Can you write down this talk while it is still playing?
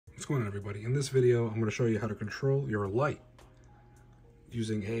going on, everybody? In this video, I'm going to show you how to control your light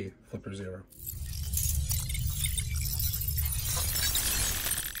using a Flipper Zero.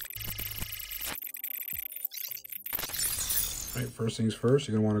 All right, first things first,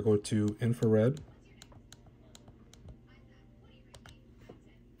 you're going to want to go to infrared.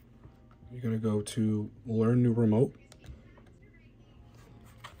 You're going to go to learn new remote.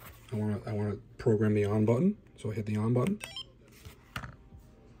 I want to program the on button, so I hit the on button.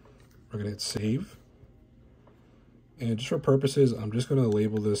 We're going to hit save. And just for purposes, I'm just going to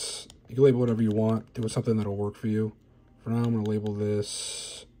label this. You can label whatever you want. Do something that'll work for you. For now, I'm going to label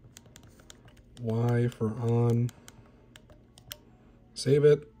this Y for on. Save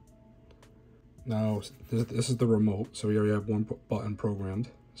it. Now, this is the remote, so we already have one button programmed.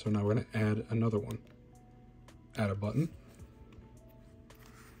 So now we're going to add another one. Add a button.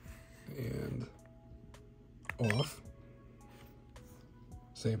 And off.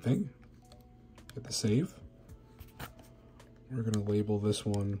 Same thing. Hit the save. We're going to label this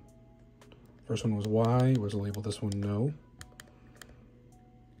one. First one was Y. We're going to label this one no.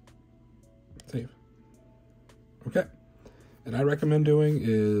 Save. Okay. And I recommend doing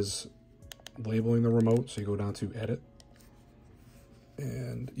is labeling the remote. So you go down to edit.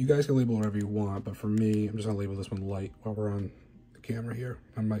 And you guys can label whatever you want. But for me, I'm just going to label this one light while we're on the camera here.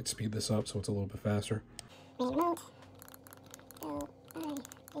 I might speed this up so it's a little bit faster. Remote.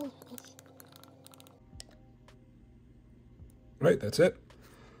 Right, that's it.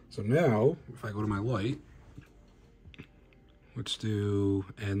 So now, if I go to my light, let's do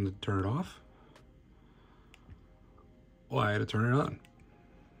and turn it off. Well, I had to turn it on.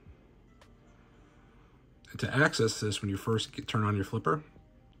 And to access this, when you first turn on your flipper,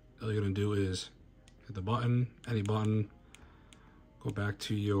 all you're going to do is hit the button, any button, go back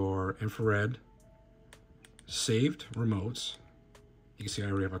to your infrared, saved remotes. You can see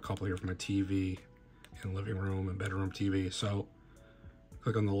I already have a couple here for my TV and living room and bedroom TV. So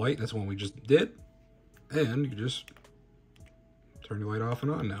click on the light, that's the one we just did. And you just turn your light off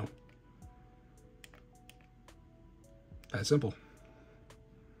and on now. That simple.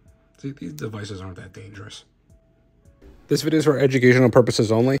 See, these devices aren't that dangerous. This video is for educational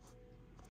purposes only.